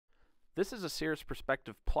This is a Cirrus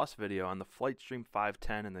Persepctive Plus video on the Flightstream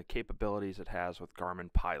 510 and the capabilities it has with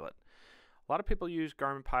Garmin Pilot. A lot of people use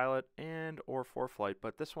Garmin Pilot and or ForeFlight,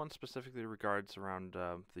 but this one specifically regards around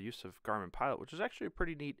the use of Garmin Pilot, which is actually a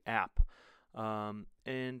pretty neat app.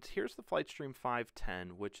 And here's the Flightstream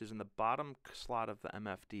 510, which is in the bottom slot of the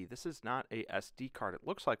MFD. This is not a SD card. It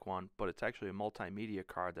looks like one, but it's actually a multimedia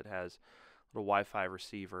card that has a little Wi-Fi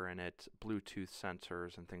receiver in it, Bluetooth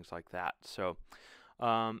sensors, and things like that. So.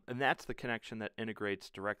 And that's the connection that integrates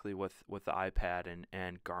directly with the iPad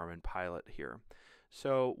and Garmin Pilot here.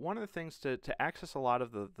 So one of the things to access a lot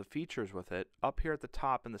of the features with it, up here at the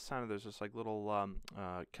top in the center, there's this like little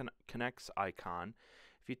connects icon.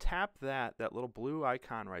 If you tap that little blue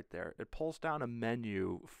icon right there, it pulls down a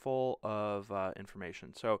menu full of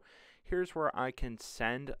information. So here's where I can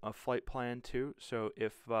send a flight plan to. So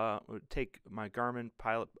if take my Garmin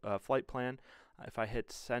Pilot flight plan, if I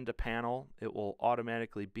hit send a panel, it will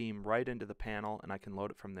automatically beam right into the panel, and I can load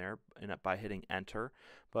it from there by hitting enter.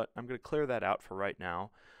 But I'm going to clear that out for right now.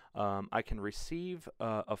 I can receive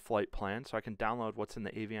a flight plan, so I can download what's in the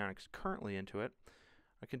avionics currently into it.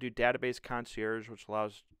 I can do database concierge, which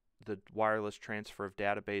allows the wireless transfer of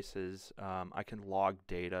databases. I can log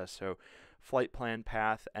data, so flight plan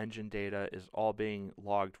path, engine data is all being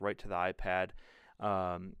logged right to the iPad.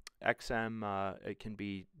 XM, it can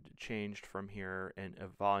be changed from here and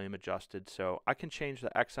volume adjusted, so I can change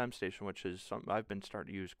the XM station, which is something I've been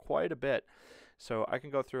starting to use quite a bit. So I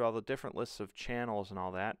can go through all the different lists of channels and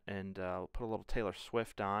all that, and put a little Taylor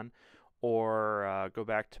Swift on, or go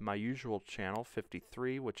back to my usual channel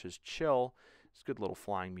 53, which is chill. It's good little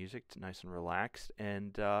flying music, it's nice and relaxed,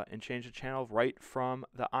 and change the channel right from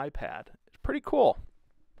the iPad. It's pretty cool.